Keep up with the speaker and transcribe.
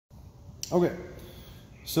Okay,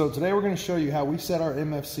 so today we're going to show you how we set our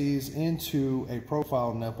MFCs into a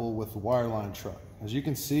profile nipple with the wireline truck. As you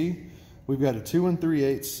can see, we've got a 2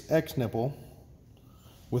 3/8 X nipple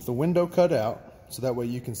with the window cut out, so that way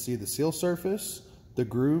you can see the seal surface, the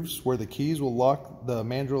grooves where the keys will lock the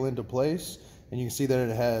mandrel into place, and you can see that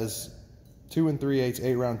it has 2 3/8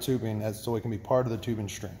 8-round tubing, so it can be part of the tubing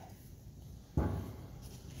string.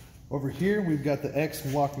 Over here we've got the X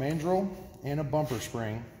lock mandrel and a bumper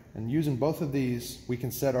spring, and using both of these we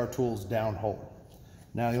can set our tools downhole.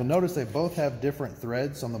 Now you'll notice they both have different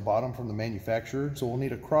threads on the bottom from the manufacturer, so we'll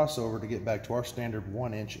need a crossover to get back to our standard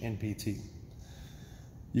 1-inch NPT.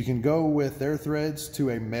 You can go with their threads to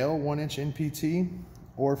a male 1-inch NPT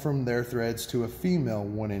or from their threads to a female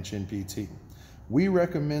 1-inch NPT. We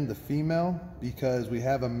recommend the female because we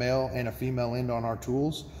have a male and a female end on our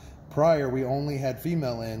tools. Prior we only had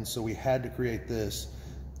female ends, so we had to create this.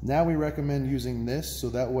 Now we recommend using this so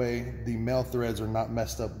that way the male threads are not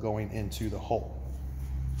messed up going into the hole.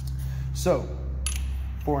 So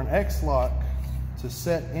for an X lock to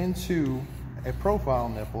set into a profile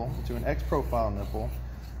nipple, into an X profile nipple,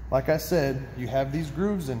 like I said, you have these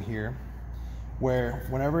grooves in here where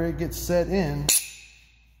whenever it gets set in,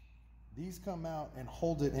 these come out and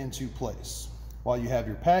hold it into place, while you have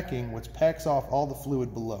your packing, which packs off all the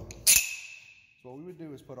fluid below. So what we would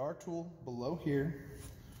do is put our tool below here,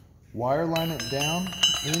 wire line it down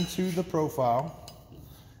into the profile,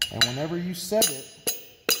 and whenever you set it,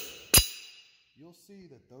 you'll see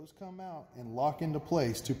that those come out and lock into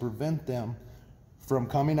place to prevent them from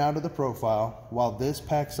coming out of the profile, while this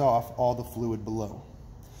packs off all the fluid below.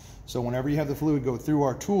 So whenever you have the fluid go through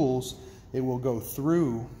our tools, it will go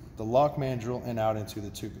through the lock mandrel and out into the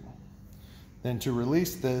tubing. Then to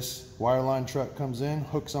release this, wireline truck comes in,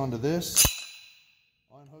 hooks onto this,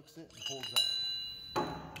 unhooks it, and pulls out.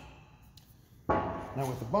 Now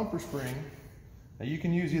with the bumper spring, now you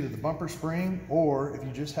can use either the bumper spring, or if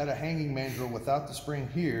you just had a hanging mandrel without the spring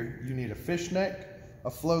here, you need a fishneck, a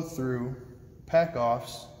flow through, pack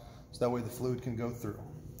offs, so that way the fluid can go through.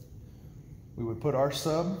 We would put our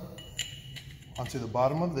sub onto the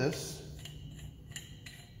bottom of this,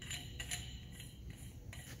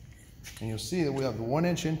 and you'll see that we have the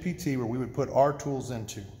 1-inch NPT where we would put our tools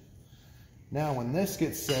into. Now when this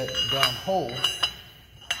gets set down hole,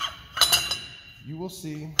 you will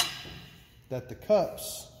see that the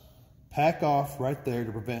cups pack off right there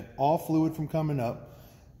to prevent all fluid from coming up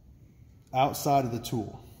outside of the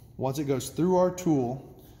tool. Once it goes through our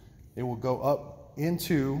tool, it will go up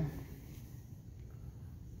into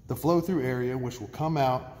the flow through area, which will come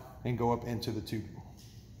out and go up into the tube.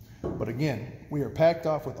 But again, we are packed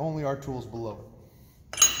off with only our tools below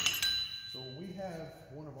it. So when we have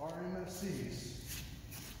one of our MFCs,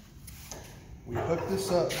 we hook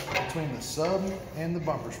this up between the sub and the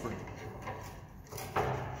bumper spring.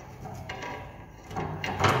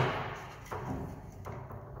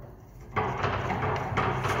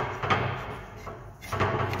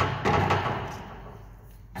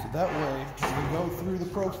 So that way, when we go through the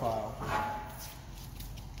profile,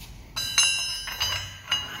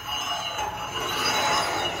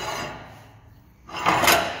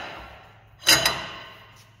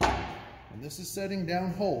 when this is setting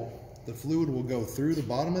down hole, the fluid will go through the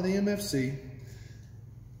bottom of the MFC,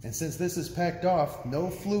 and since this is packed off, no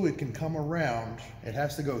fluid can come around. It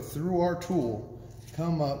has to go through our tool,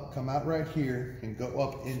 come up, come out right here, and go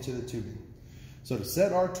up into the tubing. So to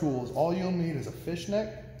set our tools, all you'll need is a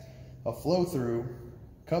fishneck, a flow through,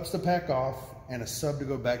 cups to pack off, and a sub to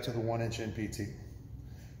go back to the 1-inch NPT.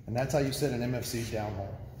 And that's how you set an MFC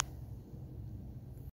downhole.